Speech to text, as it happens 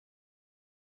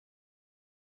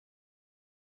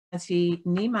Nancy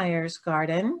Niemeyer's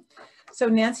garden. So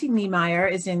Nancy Niemeyer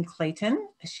is in Clayton.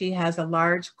 She has a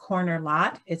large corner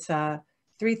lot. It's a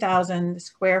 3,000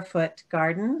 square foot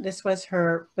garden. This was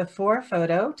her before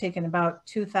photo taken about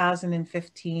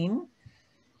 2015.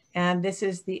 And this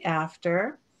is the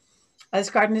after. This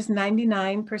garden is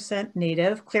 99%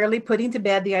 native, clearly putting to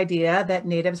bed the idea that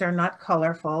natives are not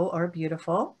colorful or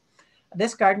beautiful.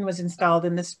 This garden was installed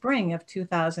in the spring of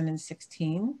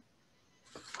 2016.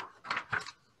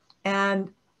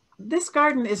 And this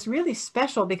garden is really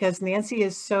special because Nancy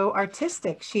is so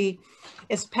artistic. She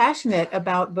is passionate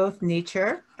about both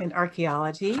nature and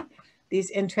archaeology.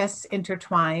 These interests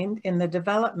intertwined in the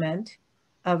development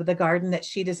of the garden that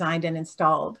she designed and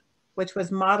installed, which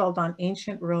was modeled on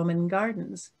ancient Roman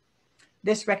gardens.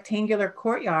 This rectangular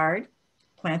courtyard,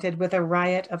 planted with a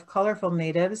riot of colorful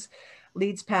natives,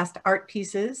 leads past art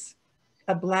pieces,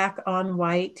 a black on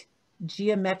white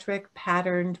geometric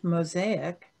patterned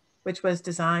mosaic, which was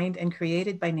designed and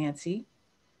created by Nancy,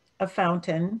 a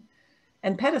fountain,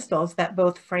 and pedestals that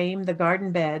both frame the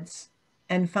garden beds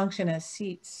and function as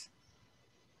seats.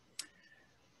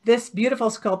 This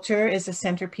beautiful sculpture is a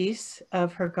centerpiece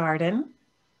of her garden.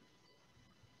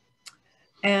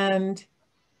 And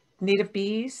native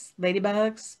bees,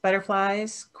 ladybugs,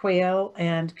 butterflies, quail,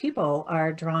 and people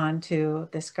are drawn to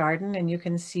this garden, and you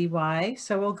can see why.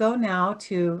 So we'll go now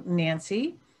to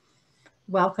Nancy.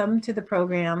 Welcome to the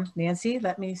program, Nancy.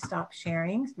 Let me stop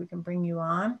sharing so we can bring you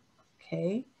on.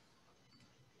 Okay.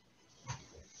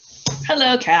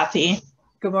 Hello, Kathy.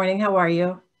 Good morning. How are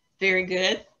you? Very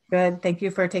good. Good. Thank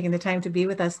you for taking the time to be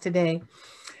with us today.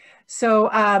 So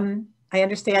I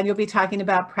understand you'll be talking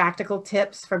about practical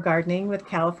tips for gardening with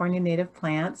California native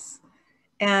plants.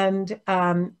 And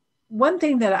one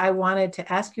thing that I wanted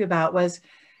to ask you about was,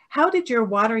 how did your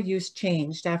water use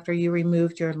change after you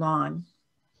removed your lawn?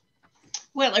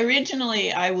 Well,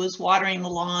 originally I was watering the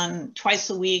lawn twice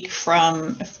a week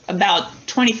from about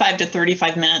 25 to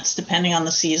 35 minutes, depending on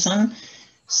the season.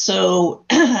 So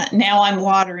now I'm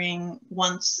watering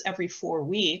once every 4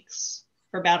 weeks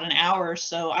for about an hour.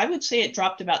 So I would say it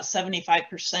dropped about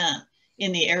 75%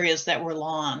 in the areas that were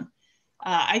lawn.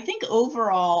 I think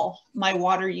overall my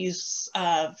water use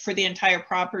for the entire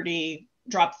property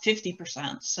dropped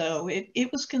 50%. So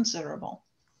it was considerable.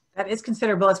 That is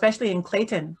considerable, especially in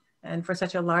Clayton and for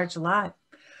such a large lot.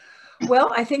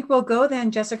 Well, I think we'll go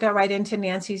then, Jessica, right into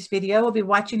Nancy's video. We'll be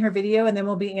watching her video and then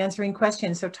we'll be answering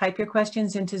questions. So type your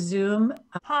questions into Zoom.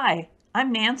 Hi,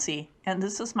 I'm Nancy, and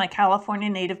this is my California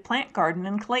native plant garden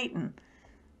in Clayton.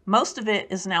 Most of it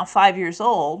is now 5 years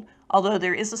old, although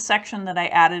there is a section that I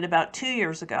added about 2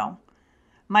 years ago.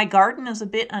 My garden is a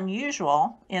bit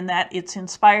unusual in that it's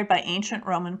inspired by ancient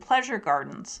Roman pleasure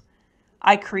gardens.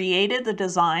 I created the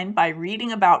design by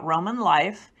reading about Roman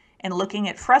life and looking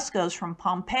at frescoes from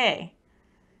Pompeii.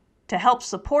 To help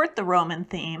support the Roman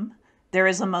theme, there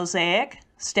is a mosaic,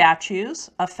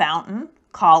 statues, a fountain,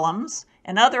 columns,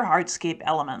 and other hardscape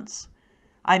elements.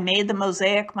 I made the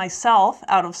mosaic myself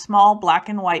out of small black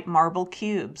and white marble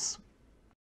cubes.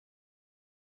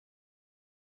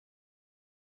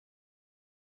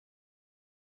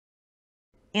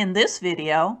 In this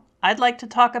video, I'd like to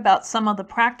talk about some of the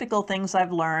practical things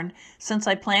I've learned since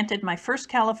I planted my first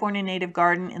California native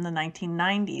garden in the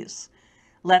 1990s.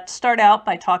 Let's start out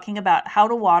by talking about how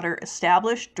to water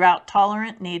established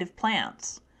drought-tolerant native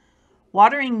plants.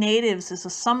 Watering natives is a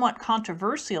somewhat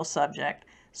controversial subject,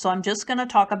 so I'm just going to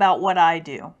talk about what I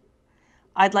do.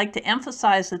 I'd like to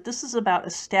emphasize that this is about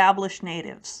established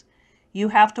natives. You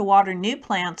have to water new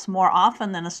plants more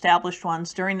often than established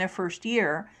ones during their first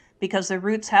year, because their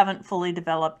roots haven't fully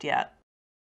developed yet.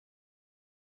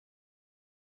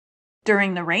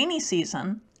 During the rainy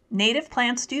season, native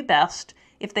plants do best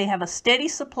if they have a steady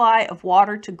supply of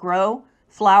water to grow,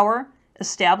 flower,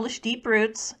 establish deep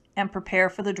roots, and prepare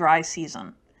for the dry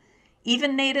season.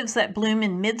 Even natives that bloom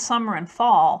in midsummer and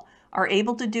fall are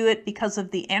able to do it because of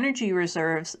the energy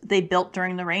reserves they built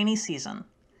during the rainy season.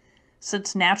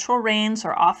 Since natural rains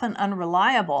are often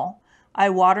unreliable, I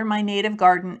water my native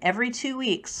garden every 2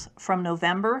 weeks from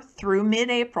November through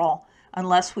mid-April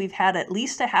unless we've had at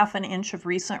least a ½ inch of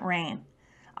recent rain.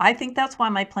 I think that's why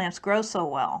my plants grow so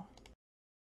well.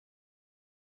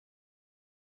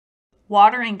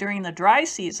 Watering during the dry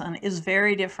season is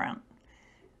very different.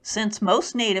 Since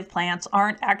most native plants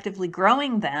aren't actively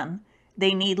growing then,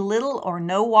 they need little or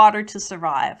no water to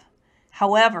survive.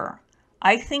 However,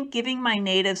 I think giving my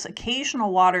natives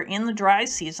occasional water in the dry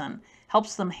season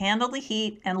helps them handle the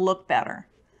heat and look better.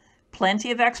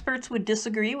 Plenty of experts would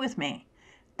disagree with me.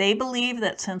 They believe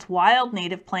that since wild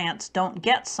native plants don't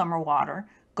get summer water,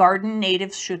 garden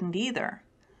natives shouldn't either.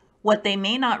 What they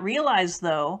may not realize,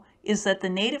 though, is that the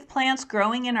native plants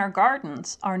growing in our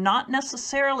gardens are not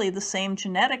necessarily the same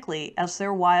genetically as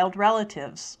their wild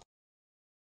relatives.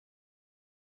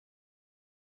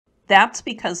 That's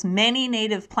because many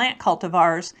native plant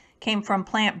cultivars came from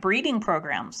plant breeding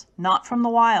programs, not from the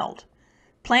wild.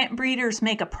 Plant breeders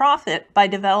make a profit by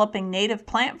developing native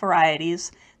plant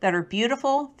varieties that are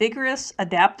beautiful, vigorous,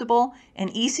 adaptable, and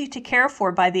easy to care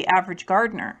for by the average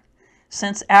gardener.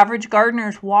 Since average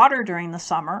gardeners water during the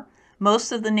summer,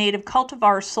 most of the native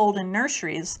cultivars sold in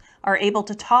nurseries are able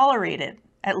to tolerate it,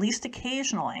 at least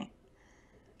occasionally.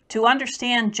 To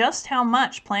understand just how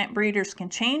much plant breeders can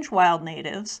change wild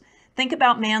natives, think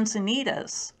about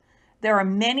manzanitas. There are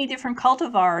many different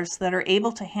cultivars that are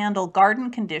able to handle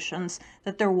garden conditions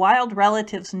that their wild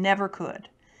relatives never could.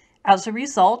 As a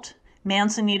result,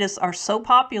 manzanitas are so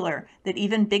popular that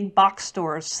even big box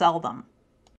stores sell them.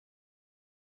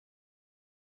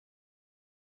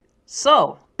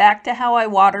 So, back to how I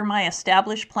water my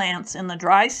established plants in the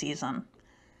dry season.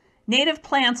 Native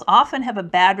plants often have a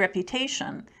bad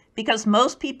reputation because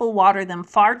most people water them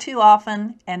far too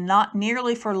often and not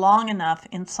nearly for long enough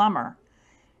in summer.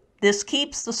 This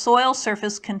keeps the soil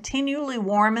surface continually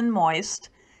warm and moist,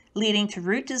 leading to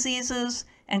root diseases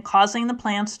and causing the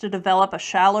plants to develop a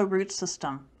shallow root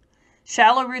system.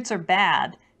 Shallow roots are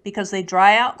bad because they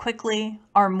dry out quickly,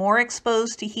 are more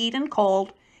exposed to heat and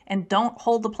cold, and don't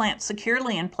hold the plant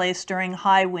securely in place during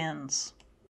high winds.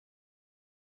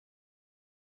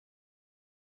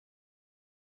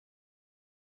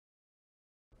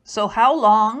 So how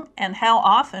long and how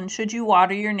often should you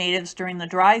water your natives during the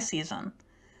dry season?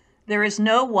 There is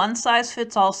no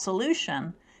one-size-fits-all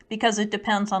solution because it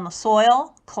depends on the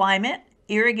soil, climate,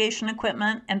 irrigation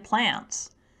equipment, and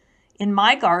plants. In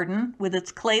my garden, with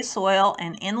its clay soil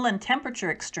and inland temperature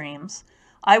extremes,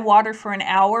 I water for an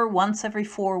hour once every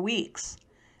 4 weeks.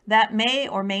 That may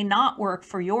or may not work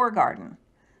for your garden.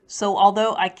 So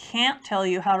although I can't tell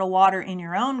you how to water in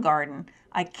your own garden,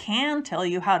 I can tell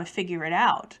you how to figure it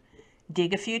out.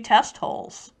 Dig a few test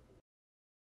holes.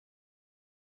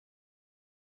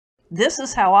 This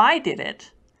is how I did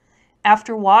it.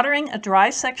 After watering a dry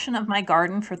section of my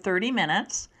garden for 30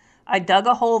 minutes, I dug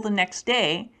a hole the next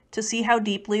day to see how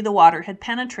deeply the water had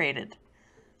penetrated.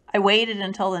 I waited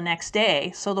until the next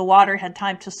day so the water had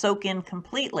time to soak in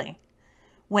completely.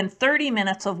 When 30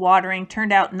 minutes of watering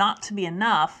turned out not to be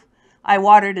enough, I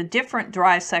watered a different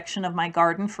dry section of my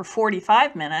garden for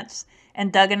 45 minutes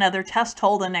and dug another test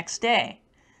hole the next day.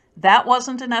 That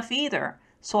wasn't enough either,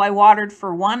 so I watered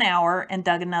for 1 hour and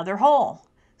dug another hole.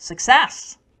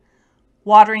 Success!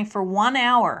 Watering for 1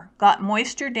 hour got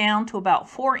moisture down to about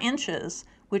 4 inches,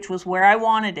 which was where I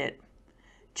wanted it.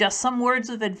 Just some words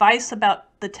of advice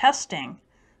about the testing.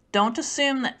 Don't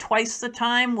assume that twice the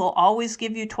time will always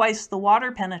give you twice the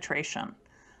water penetration.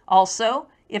 Also,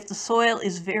 if the soil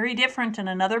is very different in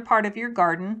another part of your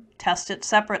garden, test it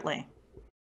separately.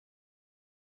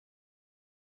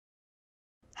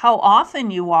 How often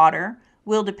you water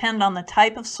will depend on the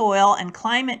type of soil and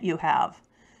climate you have.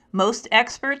 Most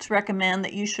experts recommend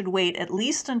that you should wait at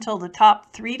least until the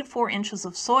top 3 to 4 inches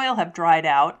of soil have dried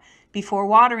out before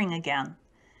watering again.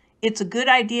 It's a good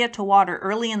idea to water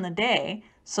early in the day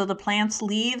so the plant's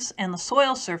leaves and the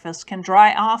soil surface can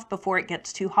dry off before it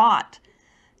gets too hot.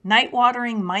 Night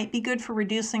watering might be good for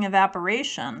reducing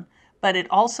evaporation, but it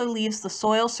also leaves the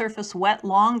soil surface wet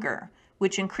longer,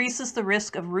 which increases the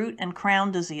risk of root and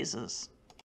crown diseases.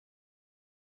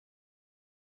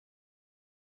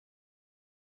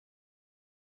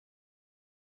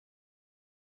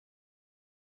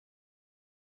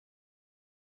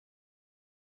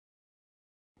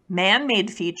 Man-made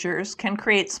features can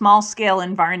create small-scale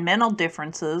environmental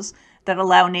differences that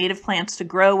allow native plants to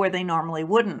grow where they normally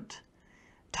wouldn't.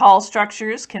 Tall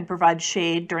structures can provide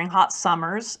shade during hot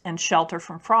summers and shelter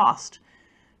from frost.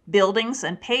 Buildings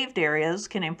and paved areas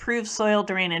can improve soil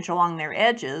drainage along their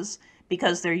edges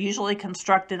because they're usually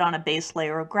constructed on a base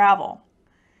layer of gravel.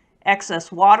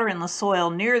 Excess water in the soil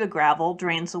near the gravel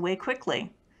drains away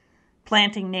quickly.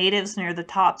 Planting natives near the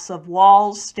tops of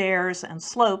walls, stairs, and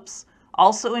slopes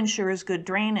also ensures good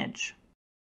drainage.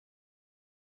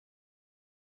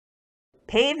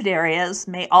 Paved areas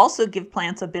may also give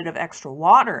plants a bit of extra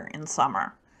water in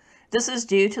summer. This is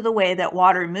due to the way that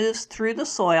water moves through the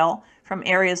soil from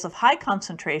areas of high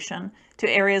concentration to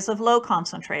areas of low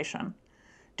concentration.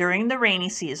 During the rainy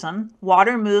season,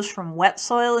 water moves from wet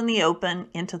soil in the open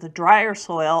into the drier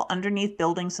soil underneath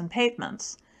buildings and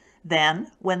pavements.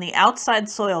 Then, when the outside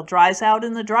soil dries out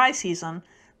in the dry season,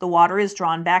 the water is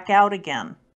drawn back out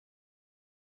again.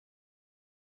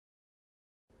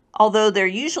 Although there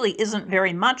usually isn't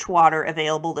very much water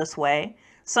available this way,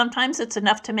 Sometimes it's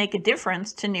enough to make a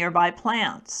difference to nearby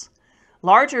plants.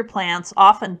 Larger plants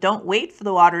often don't wait for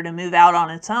the water to move out on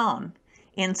its own.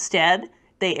 Instead,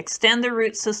 they extend their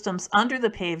root systems under the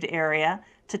paved area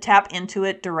to tap into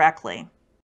it directly.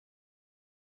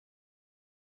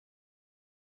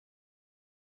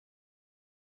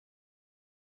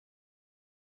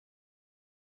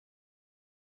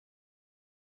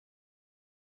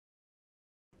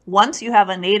 Once you have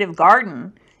a native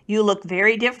garden, you look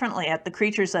very differently at the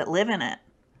creatures that live in it.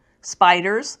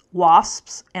 Spiders,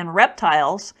 wasps, and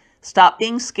reptiles stop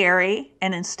being scary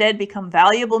and instead become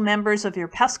valuable members of your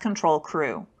pest control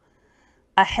crew.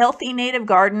 A healthy native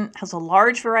garden has a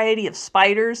large variety of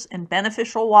spiders and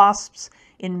beneficial wasps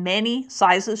in many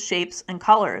sizes, shapes, and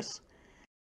colors.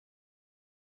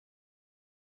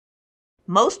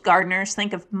 Most gardeners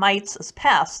think of mites as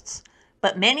pests,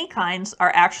 but many kinds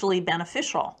are actually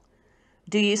beneficial.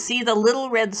 Do you see the little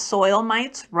red soil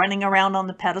mites running around on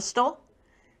the pedestal?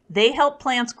 They help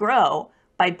plants grow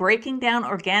by breaking down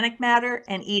organic matter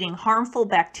and eating harmful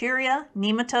bacteria,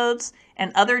 nematodes,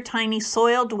 and other tiny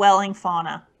soil-dwelling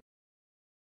fauna.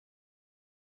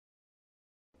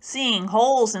 Seeing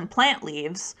holes in plant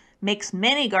leaves makes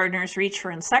many gardeners reach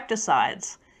for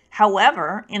insecticides.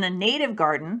 However, in a native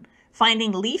garden,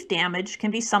 finding leaf damage can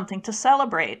be something to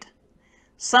celebrate.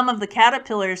 Some of the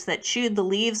caterpillars that chewed the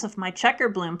leaves of my checker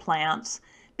bloom plants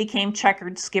became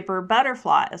checkered skipper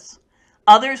butterflies.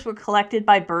 Others were collected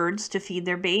by birds to feed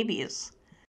their babies.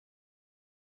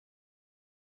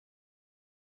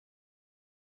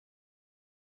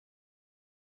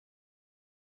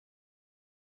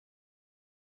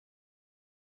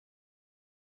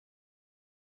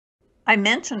 I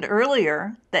mentioned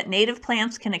earlier that native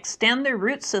plants can extend their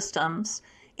root systems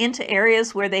into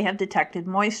areas where they have detected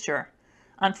moisture.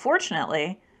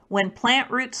 Unfortunately, when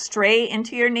plant roots stray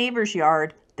into your neighbor's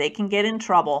yard, they can get in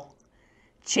trouble.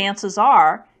 Chances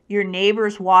are your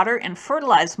neighbors water and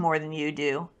fertilize more than you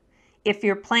do. If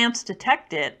your plants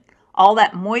detect it, all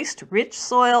that moist, rich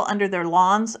soil under their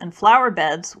lawns and flower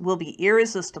beds will be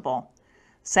irresistible.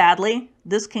 Sadly,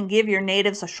 this can give your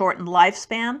natives a shortened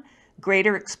lifespan,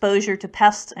 greater exposure to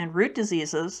pests and root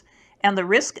diseases, and the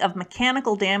risk of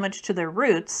mechanical damage to their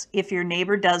roots if your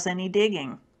neighbor does any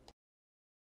digging.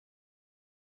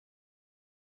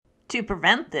 To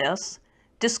prevent this,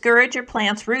 discourage your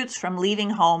plant's roots from leaving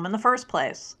home in the first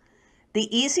place.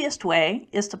 The easiest way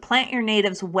is to plant your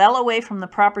natives well away from the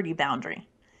property boundary.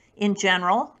 In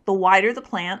general, the wider the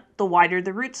plant, the wider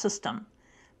the root system.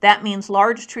 That means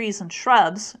large trees and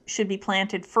shrubs should be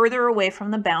planted further away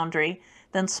from the boundary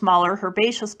than smaller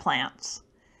herbaceous plants.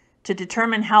 To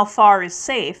determine how far is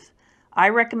safe, I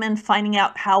recommend finding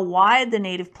out how wide the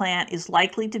native plant is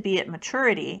likely to be at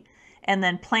maturity and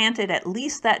then plant it at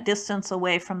least that distance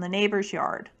away from the neighbor's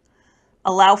yard.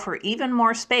 Allow for even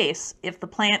more space if the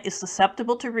plant is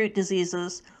susceptible to root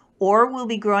diseases or will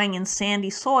be growing in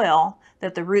sandy soil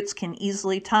that the roots can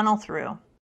easily tunnel through.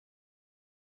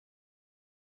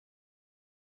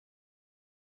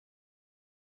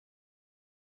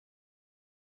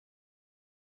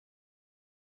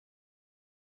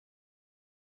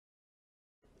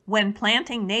 When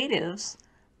planting natives,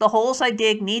 the holes I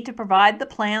dig need to provide the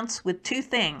plants with two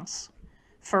things.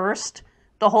 First,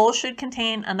 the hole should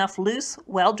contain enough loose,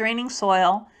 well-draining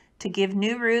soil to give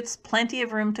new roots plenty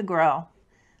of room to grow.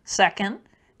 Second,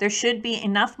 there should be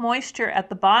enough moisture at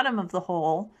the bottom of the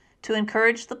hole to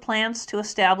encourage the plants to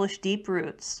establish deep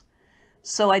roots.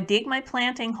 So I dig my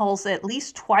planting holes at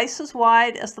least twice as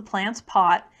wide as the plant's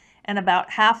pot and about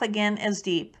half again as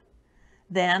deep.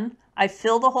 Then I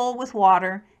fill the hole with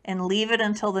water and leave it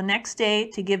until the next day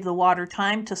to give the water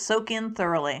time to soak in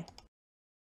thoroughly.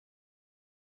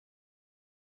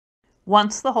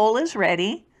 Once the hole is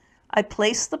ready, I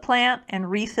place the plant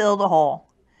and refill the hole.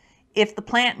 If the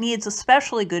plant needs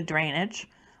especially good drainage,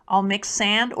 I'll mix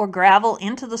sand or gravel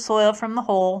into the soil from the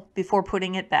hole before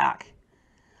putting it back.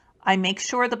 I make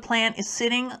sure the plant is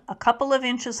sitting a couple of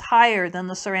inches higher than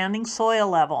the surrounding soil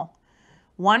level.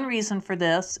 One reason for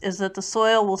this is that the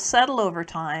soil will settle over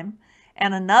time,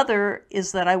 and another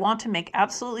is that I want to make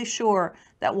absolutely sure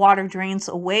that water drains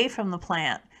away from the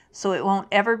plant so it won't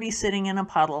ever be sitting in a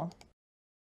puddle.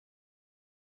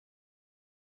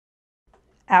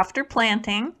 After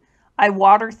planting, I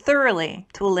water thoroughly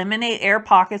to eliminate air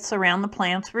pockets around the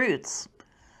plant's roots.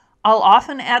 I'll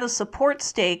often add a support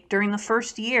stake during the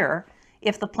first year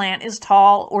if the plant is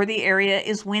tall or the area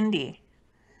is windy.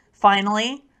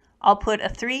 Finally, I'll put a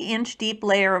 3-inch deep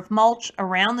layer of mulch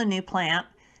around the new plant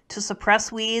to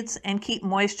suppress weeds and keep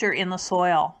moisture in the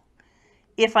soil.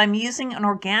 If I'm using an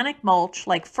organic mulch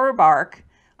like fir bark,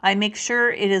 I make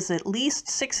sure it is at least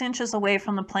 6 inches away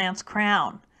from the plant's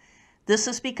crown. This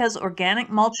is because organic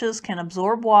mulches can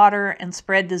absorb water and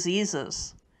spread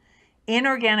diseases.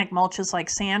 Inorganic mulches like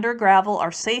sand or gravel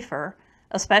are safer,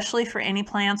 especially for any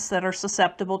plants that are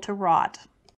susceptible to rot.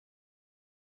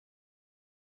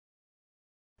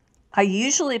 I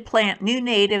usually plant new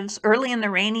natives early in the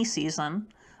rainy season,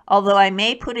 although I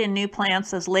may put in new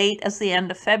plants as late as the end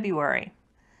of February.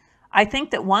 I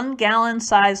think that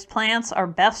 1-gallon-sized plants are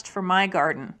best for my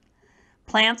garden.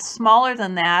 Plants smaller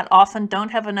than that often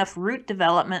don't have enough root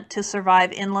development to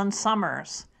survive inland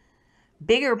summers.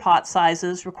 Bigger pot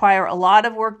sizes require a lot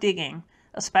of work digging,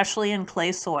 especially in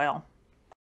clay soil.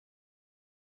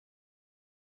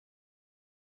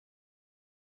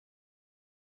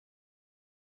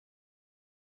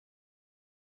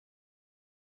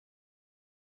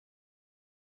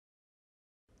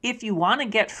 If you want to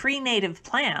get free native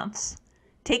plants,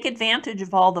 take advantage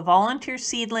of all the volunteer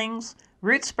seedlings,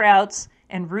 root sprouts,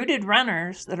 and rooted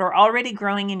runners that are already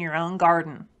growing in your own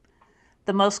garden.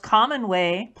 The most common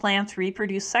way plants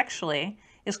reproduce sexually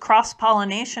is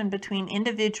cross-pollination between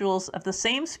individuals of the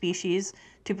same species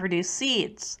to produce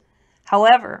seeds.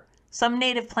 However, some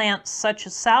native plants, such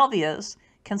as salvias,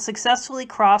 can successfully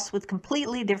cross with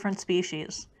completely different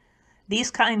species.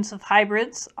 These kinds of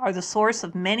hybrids are the source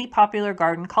of many popular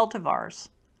garden cultivars.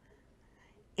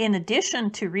 In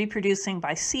addition to reproducing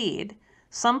by seed,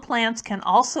 some plants can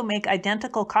also make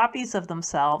identical copies of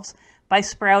themselves by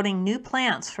sprouting new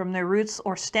plants from their roots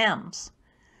or stems.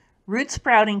 Root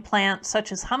sprouting plants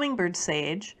such as hummingbird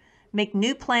sage make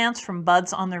new plants from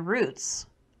buds on their roots.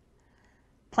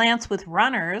 Plants with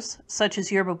runners, such as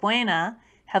yerba buena,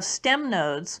 have stem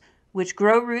nodes which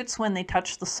grow roots when they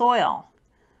touch the soil.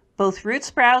 Both root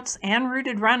sprouts and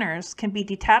rooted runners can be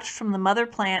detached from the mother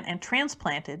plant and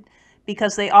transplanted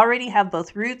because they already have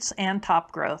both roots and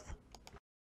top growth.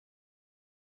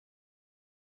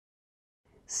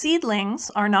 Seedlings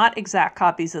are not exact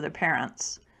copies of their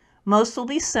parents. Most will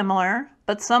be similar,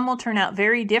 but some will turn out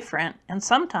very different and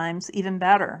sometimes even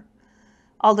better.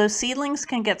 Although seedlings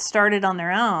can get started on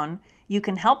their own, you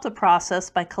can help the process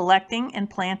by collecting and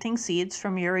planting seeds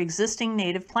from your existing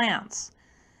native plants.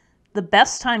 The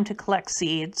best time to collect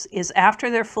seeds is after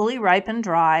they're fully ripe and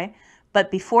dry,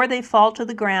 but before they fall to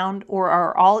the ground or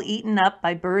are all eaten up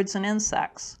by birds and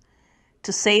insects.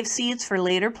 To save seeds for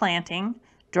later planting,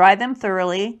 dry them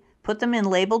thoroughly, put them in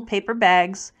labeled paper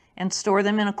bags, and store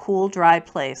them in a cool, dry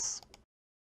place.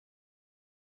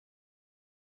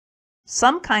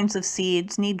 Some kinds of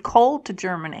seeds need cold to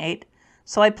germinate,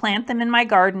 so I plant them in my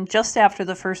garden just after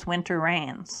the first winter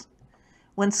rains.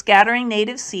 When scattering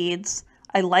native seeds,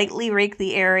 I lightly rake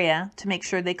the area to make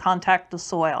sure they contact the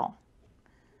soil.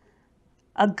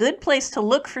 A good place to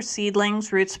look for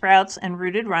seedlings, root sprouts, and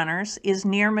rooted runners is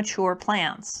near mature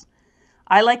plants.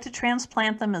 I like to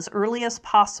transplant them as early as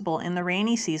possible in the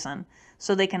rainy season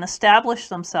so they can establish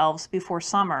themselves before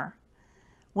summer.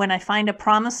 When I find a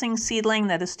promising seedling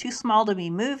that is too small to be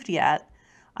moved yet,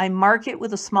 I mark it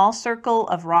with a small circle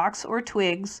of rocks or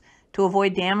twigs to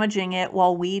avoid damaging it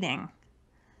while weeding.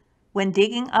 When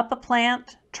digging up a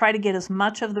plant, try to get as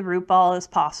much of the root ball as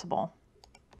possible.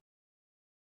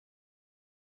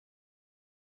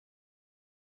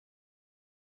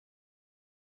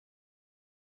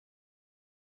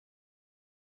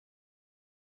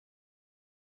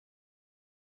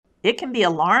 It can be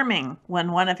alarming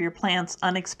when one of your plants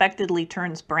unexpectedly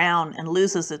turns brown and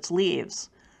loses its leaves.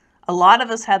 A lot of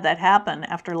us had that happen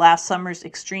after last summer's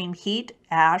extreme heat,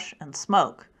 ash, and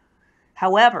smoke.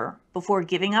 However, before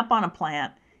giving up on a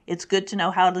plant, it's good to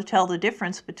know how to tell the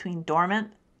difference between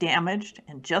dormant, damaged,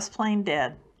 and just plain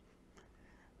dead.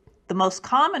 The most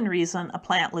common reason a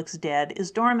plant looks dead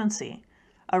is dormancy,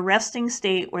 a resting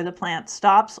state where the plant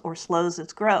stops or slows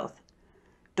its growth.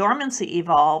 Dormancy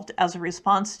evolved as a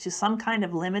response to some kind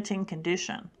of limiting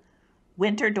condition.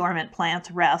 Winter dormant plants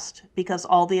rest because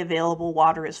all the available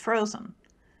water is frozen.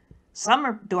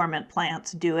 Summer dormant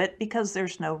plants do it because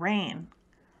there's no rain.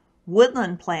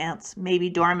 Woodland plants may be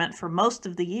dormant for most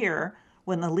of the year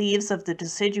when the leaves of the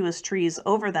deciduous trees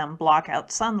over them block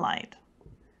out sunlight.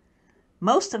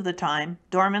 Most of the time,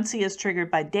 dormancy is triggered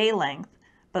by day length,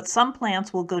 but some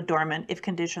plants will go dormant if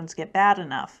conditions get bad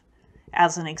enough.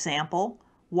 As an example,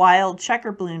 wild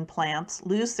checkerballoon plants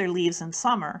lose their leaves in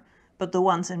summer, but the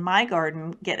ones in my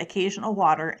garden get occasional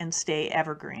water and stay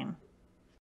evergreen.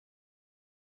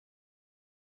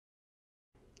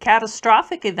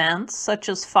 Catastrophic events such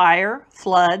as fire,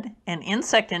 flood, and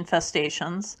insect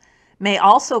infestations may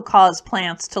also cause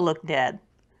plants to look dead.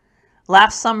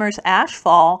 Last summer's ash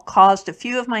fall caused a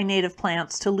few of my native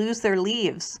plants to lose their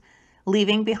leaves,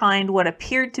 leaving behind what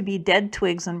appeared to be dead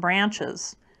twigs and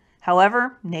branches.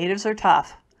 However, natives are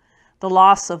tough. The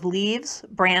loss of leaves,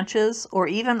 branches, or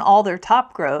even all their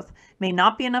top growth may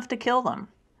not be enough to kill them.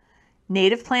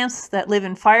 Native plants that live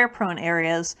in fire-prone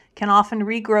areas can often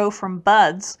regrow from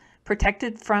buds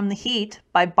protected from the heat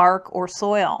by bark or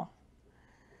soil.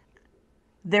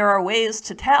 There are ways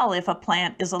to tell if a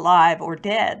plant is alive or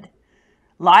dead.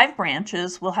 Live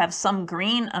branches will have some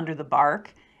green under the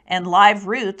bark, and live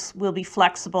roots will be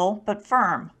flexible but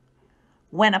firm.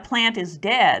 When a plant is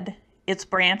dead, its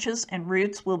branches and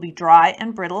roots will be dry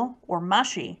and brittle or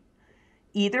mushy.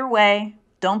 Either way,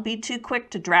 don't be too quick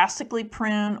to drastically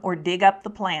prune or dig up the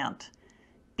plant.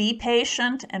 Be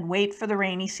patient and wait for the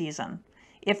rainy season.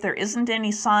 If there isn't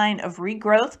any sign of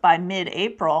regrowth by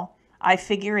mid-April, I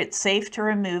figure it's safe to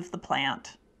remove the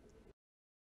plant.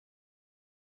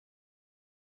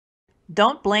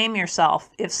 Don't blame yourself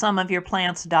if some of your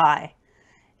plants die.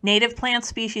 Native plant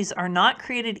species are not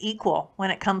created equal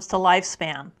when it comes to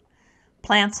lifespan.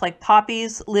 Plants like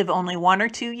poppies live only 1 or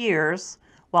 2 years,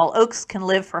 while oaks can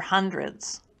live for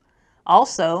hundreds.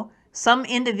 Also, some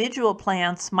individual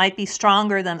plants might be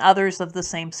stronger than others of the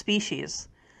same species.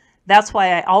 That's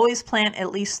why I always plant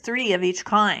at least 3 of each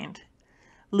kind.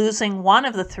 Losing one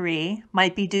of the 3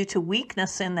 might be due to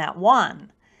weakness in that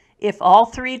one. If all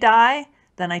 3 die,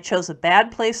 then I chose a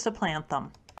bad place to plant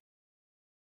them.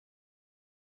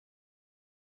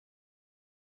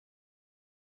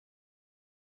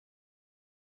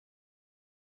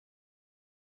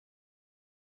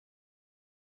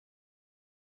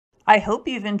 I hope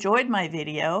you've enjoyed my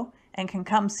video and can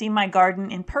come see my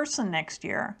garden in person next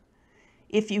year.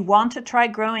 If you want to try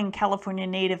growing California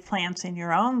native plants in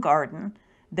your own garden,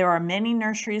 there are many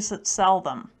nurseries that sell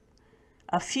them.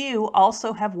 A few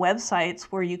also have websites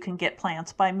where you can get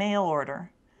plants by mail order.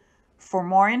 For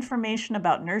more information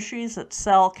about nurseries that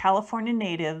sell California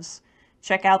natives,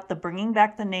 check out the Bringing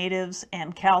Back the Natives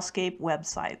and Calscape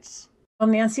websites. Well,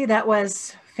 Nancy, that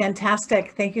was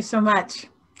fantastic. Thank you so much.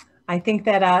 I think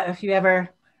that if you ever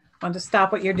want to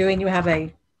stop what you're doing, you have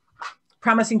a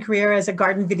promising career as a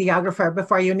garden videographer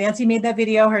before you. Nancy made that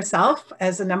video herself,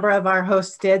 as a number of our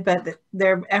hosts did, but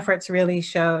their efforts really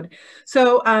showed.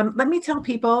 So let me tell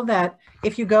people that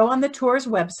if you go on the tour's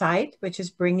website, which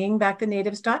is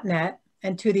bringingbackthenatives.net,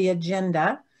 and to the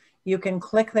agenda, you can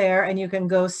click there and you can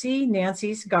go see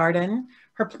Nancy's garden.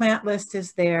 Her plant list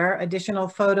is there, additional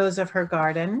photos of her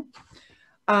garden.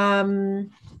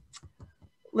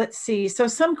 Let's see, so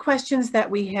some questions that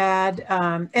we had,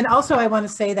 and also I want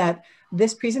to say that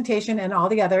this presentation and all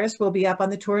the others will be up on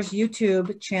the tour's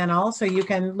YouTube channel, so you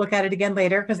can look at it again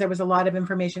later because there was a lot of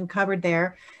information covered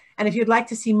there. And if you'd like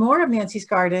to see more of Nancy's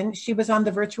garden, she was on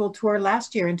the virtual tour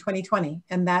last year in 2020,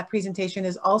 and that presentation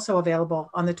is also available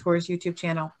on the tour's YouTube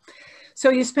channel. So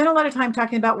you spent a lot of time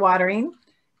talking about watering,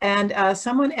 and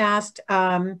someone asked,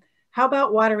 how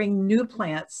about watering new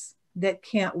plants that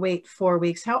can't wait 4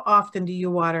 weeks? How often do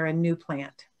you water a new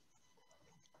plant?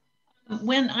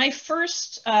 When I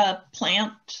first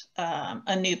plant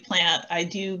a new plant, I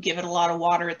do give it a lot of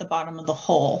water at the bottom of the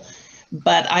hole.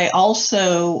 But I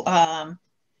also,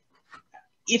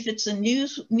 if it's a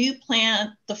new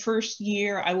plant, the first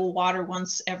year I will water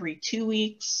once every 2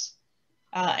 weeks.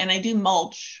 And I do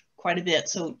mulch quite a bit,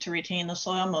 so to retain the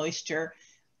soil moisture.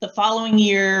 The following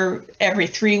year, every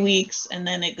 3 weeks, and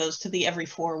then it goes to the every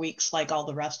 4 weeks, like all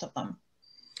the rest of them.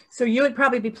 So you would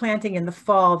probably be planting in the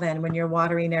fall then, when you're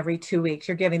watering every 2 weeks.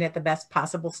 You're giving it the best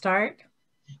possible start?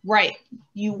 Right.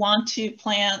 You want to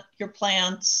plant your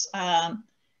plants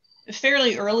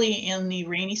fairly early in the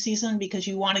rainy season because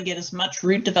you want to get as much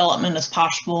root development as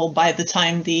possible by the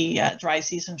time the dry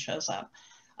season shows up.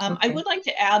 Okay. I would like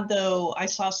to add, though, I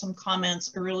saw some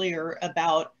comments earlier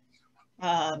about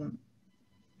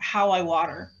how I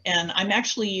water, and I'm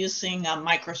actually using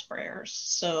micro sprayers.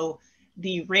 So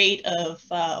the rate of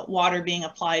water being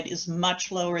applied is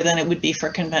much lower than it would be for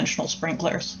conventional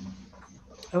sprinklers.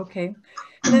 Okay.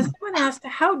 And then someone asked,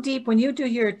 how deep, when you do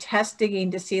your test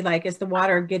digging to see, like, is the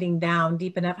water getting down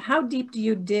deep enough? How deep do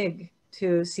you dig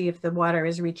to see if the water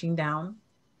is reaching down?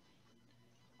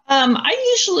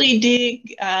 I usually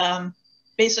dig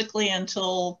basically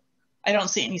until I don't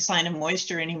see any sign of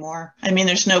moisture anymore. I mean,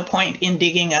 there's no point in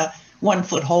digging a 1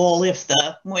 foot hole if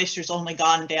the moisture's only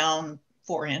gone down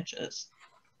 4 inches.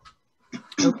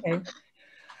 Okay.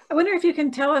 I wonder if you can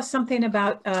tell us something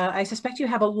about, I suspect you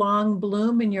have a long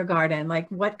bloom in your garden, like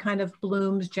what kind of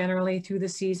blooms generally through the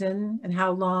season, and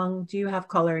how long do you have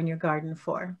color in your garden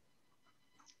for?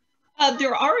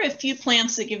 There are a few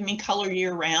plants that give me color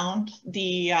year round.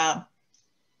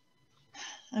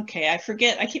 okay,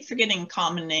 I keep forgetting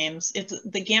common names. It's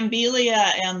the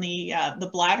Gambelia and the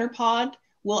bladder pod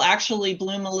will actually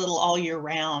bloom a little all year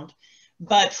round.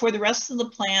 But for the rest of the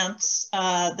plants,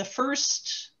 the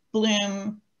first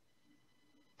bloom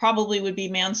probably would be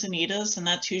manzanitas, and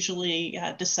that's usually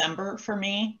December for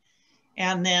me.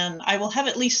 And then I will have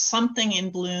at least something in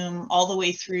bloom all the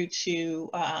way through to,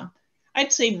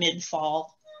 I'd say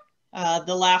mid-fall.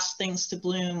 The last things to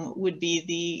bloom would be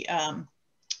the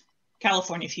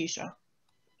California fuchsia.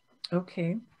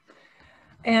 Okay.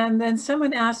 And then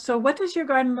someone asked, so what does your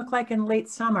garden look like in late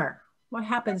summer? What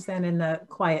happens then in the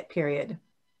quiet period?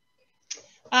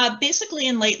 Basically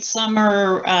in late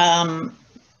summer,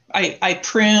 I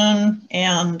prune,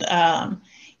 and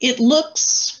it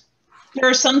looks, there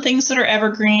are some things that are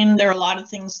evergreen. There are a lot of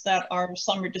things that are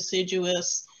summer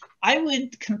deciduous. I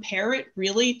would compare it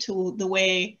really to the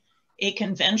way a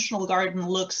conventional garden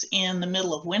looks in the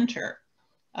middle of winter,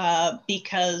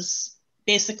 because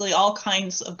basically all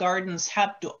kinds of gardens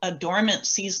have a dormant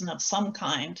season of some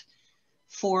kind.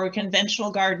 For conventional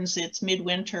gardens, it's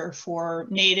midwinter. For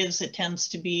natives, it tends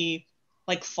to be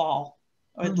like fall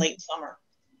or late summer.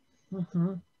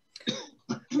 Mm-hmm.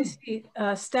 I see.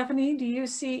 Stephanie, do you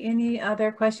see any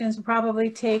other questions? Probably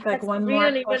take like one more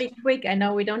question. Really quick. I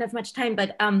know we don't have much time,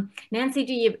 but Nancy,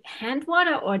 do you hand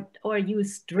water or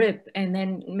use drip? And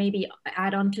then maybe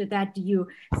add on to that, do you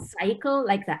cycle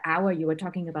like the hour you were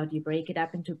talking about? You break it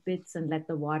up into bits and let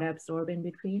the water absorb in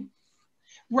between?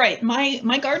 Right.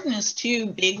 My garden is too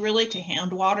big really to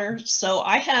hand water. So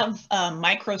I have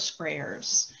micro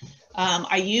sprayers.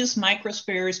 I use micro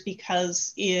sprayers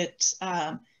because it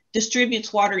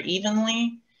distributes water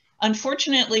evenly.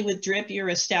 Unfortunately, with drip, you're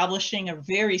establishing a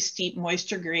very steep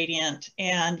moisture gradient,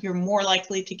 and you're more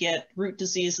likely to get root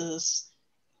diseases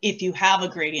if you have a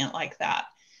gradient like that.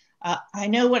 I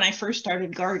know when I first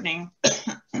started gardening,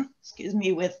 excuse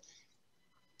me, with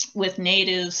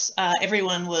natives,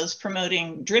 everyone was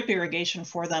promoting drip irrigation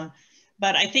for them.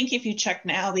 But I think if you check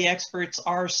now, the experts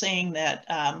are saying that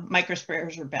micro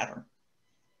sprayers are better.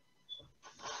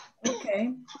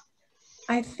 Okay.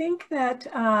 I think that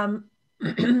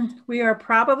we are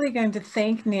probably going to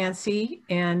thank Nancy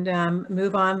and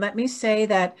move on. Let me say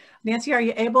that, Nancy, are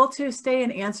you able to stay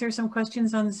and answer some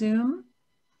questions on Zoom?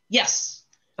 Yes.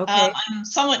 Okay. I'm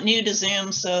somewhat new to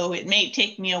Zoom, so it may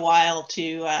take me a while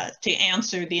to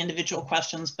answer the individual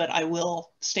questions, but I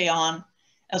will stay on,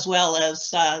 as well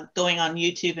as going on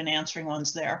YouTube and answering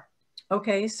ones there.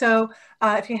 Okay, so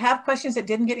if you have questions that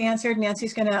didn't get answered,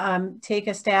 Nancy's going to take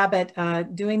a stab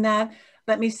at doing that.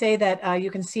 Let me say that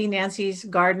you can see Nancy's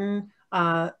garden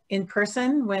in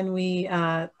person when we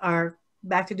are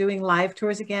back to doing live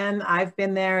tours again. I've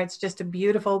been there. It's just a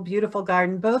beautiful, beautiful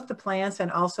garden, both the plants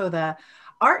and also the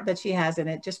art that she has in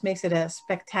it just makes it a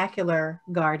spectacular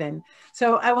garden.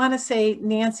 So I want to say,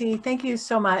 Nancy, thank you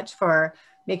so much for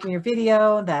making your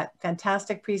video, that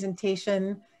fantastic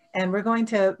presentation. And we're going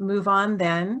to move on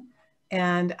then.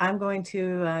 And I'm going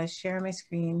to share my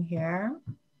screen here.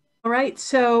 All right,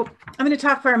 so I'm going to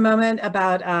talk for a moment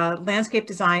about landscape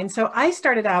design. So I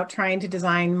started out trying to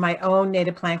design my own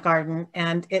native plant garden,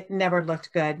 and it never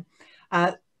looked good.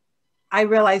 I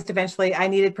realized eventually I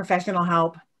needed professional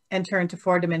help and turned to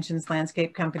 4 Dimensions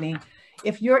Landscape Company.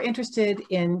 If you're interested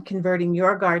in converting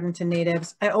your garden to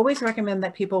natives, I always recommend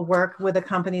that people work with a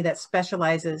company that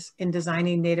specializes in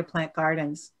designing native plant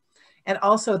gardens. And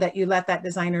also that you let that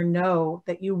designer know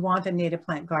that you want a native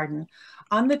plant garden.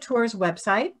 On the tour's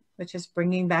website, which is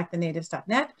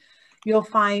bringingbackthenatives.net, you'll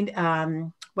find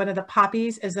one of the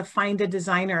poppies is a Find a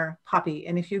Designer poppy.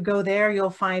 And if you go there, you'll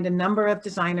find a number of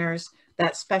designers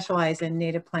that specialize in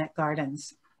native plant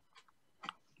gardens.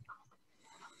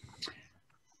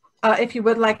 If you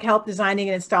would like help designing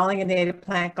and installing a native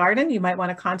plant garden, you might want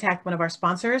to contact one of our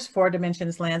sponsors, 4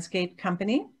 Dimensions Landscape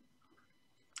Company.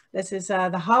 This is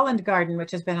the Holland Garden,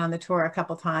 which has been on the tour a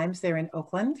couple times. They're in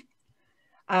Oakland.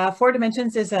 4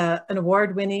 Dimensions is an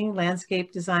award-winning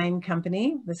landscape design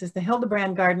company. This is the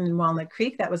Hildebrand Garden in Walnut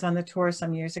Creek that was on the tour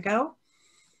some years ago.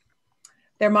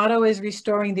 Their motto is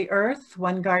restoring the earth,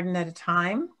 one garden at a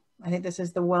time. I think this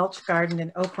is the Welch Garden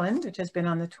in Oakland, which has been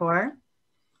on the tour.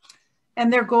 And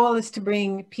their goal is to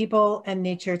bring people and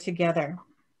nature together.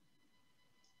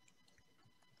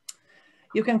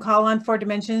 You can call on 4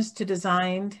 Dimensions to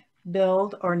design,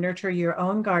 build, or nurture your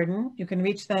own garden. You can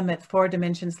reach them at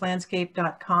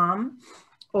 4dimensonslandscape.com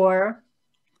or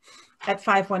at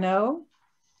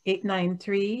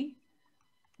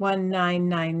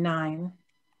 510-893-1999.